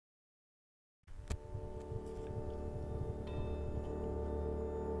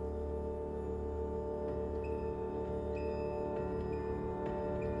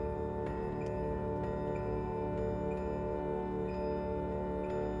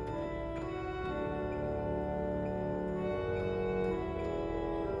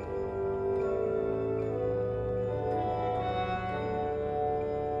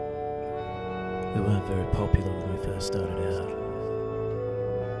very popular when we first started out.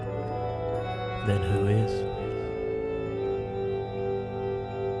 Then who is?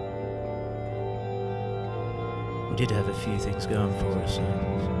 We did have a few things going for us.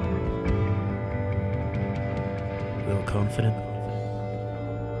 We were confident.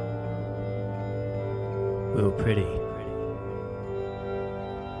 We were pretty.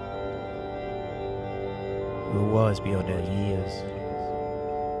 We were wise beyond our years.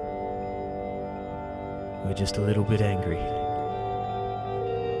 We were just a little bit angry.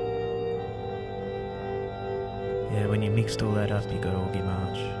 Yeah, when you mixed all that up, you got Augie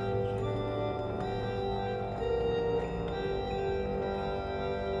March.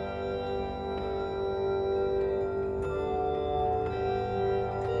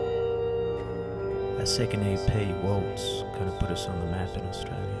 Our second EP, Waltz, kind of put us on the map in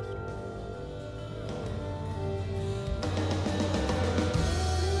Australia.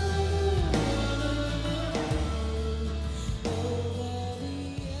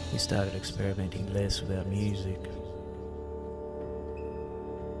 We started experimenting less with our music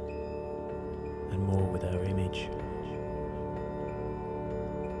and more with our image.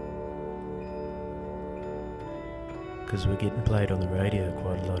 Because we're getting played on the radio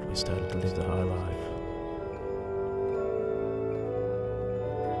quite a lot, we started to live the high life.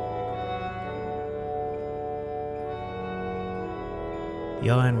 The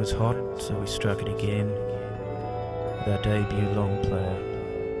iron was hot, so we struck it again with our debut long player.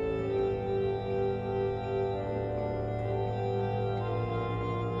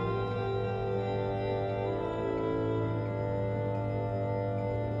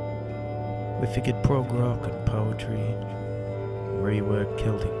 We figured prog rock and poetry, reworked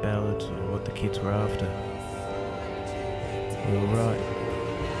Celtic ballads are what the kids were after. We were right.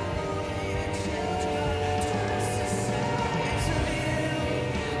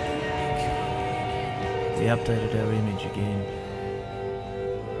 We updated our image again.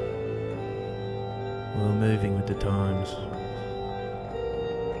 We were moving with the times.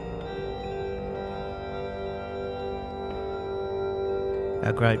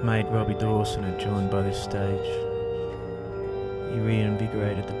 Our great mate Robbie Dawson had joined by this stage. He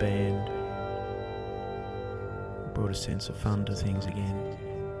reinvigorated the band, brought a sense of fun to things again.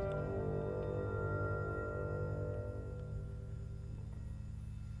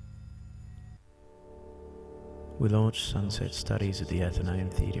 We launched Sunset Studies at the Athenaeum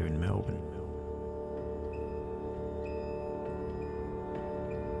Theatre in Melbourne.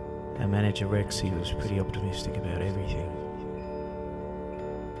 Our manager Rexy was pretty optimistic about everything.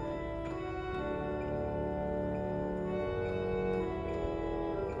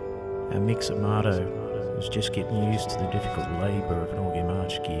 Our mixer Marto was just getting used to the difficult labour of an Augie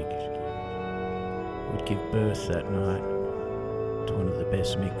March gig. Would give birth that night to one of the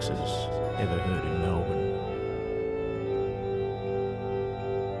best mixers ever heard in Melbourne.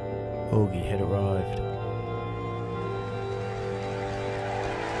 Augie had arrived.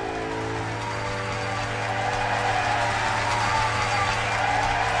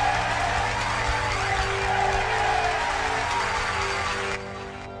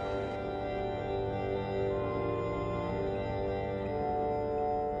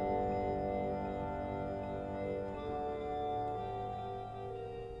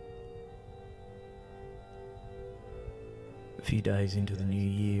 A few days into the new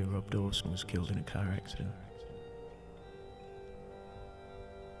year, Rob Dawson was killed in a car accident.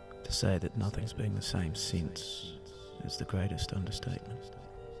 To say that nothing's been the same since is the greatest understatement.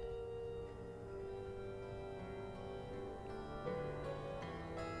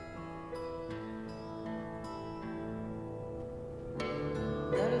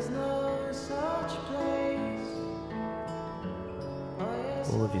 There is no such place.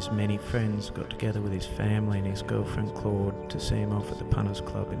 All of his many friends got together with his family and his girlfriend Claude to see him off at the Punters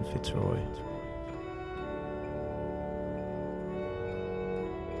Club in Fitzroy.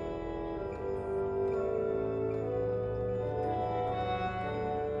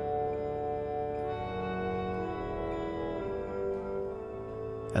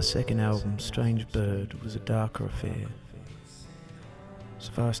 Our second album, Strange Bird, was a darker affair.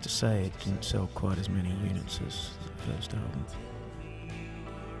 Suffice to say, it didn't sell quite as many units as the first album.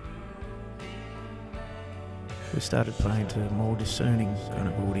 We started playing to a more discerning kind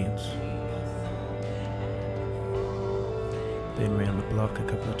of audience. Been round the block a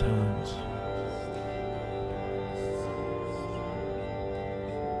couple of times.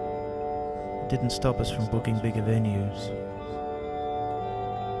 It didn't stop us from booking bigger venues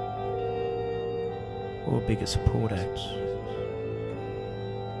or bigger support acts.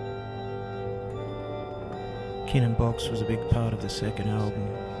 Kin and Box was a big part of the second album.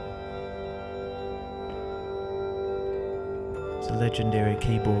 the legendary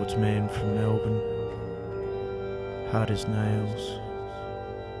keyboards man from Melbourne, hard as nails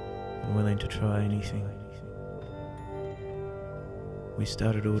and willing to try anything. We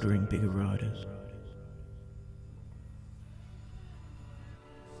started ordering bigger riders.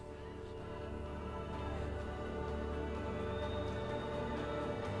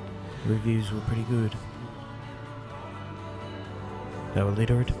 Reviews were pretty good. They were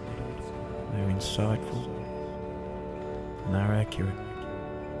literate, they were insightful, and they were accurate.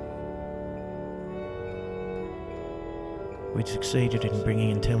 We'd succeeded in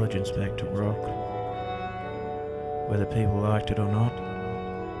bringing intelligence back to rock, whether people liked it or not,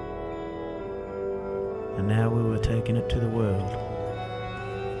 and now we were taking it to the world.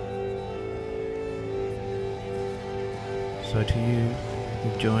 So to you,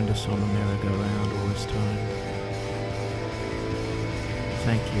 who've joined us on the merry-go-round all this time,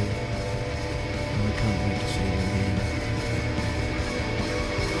 thank you, and we can't wait to see you again.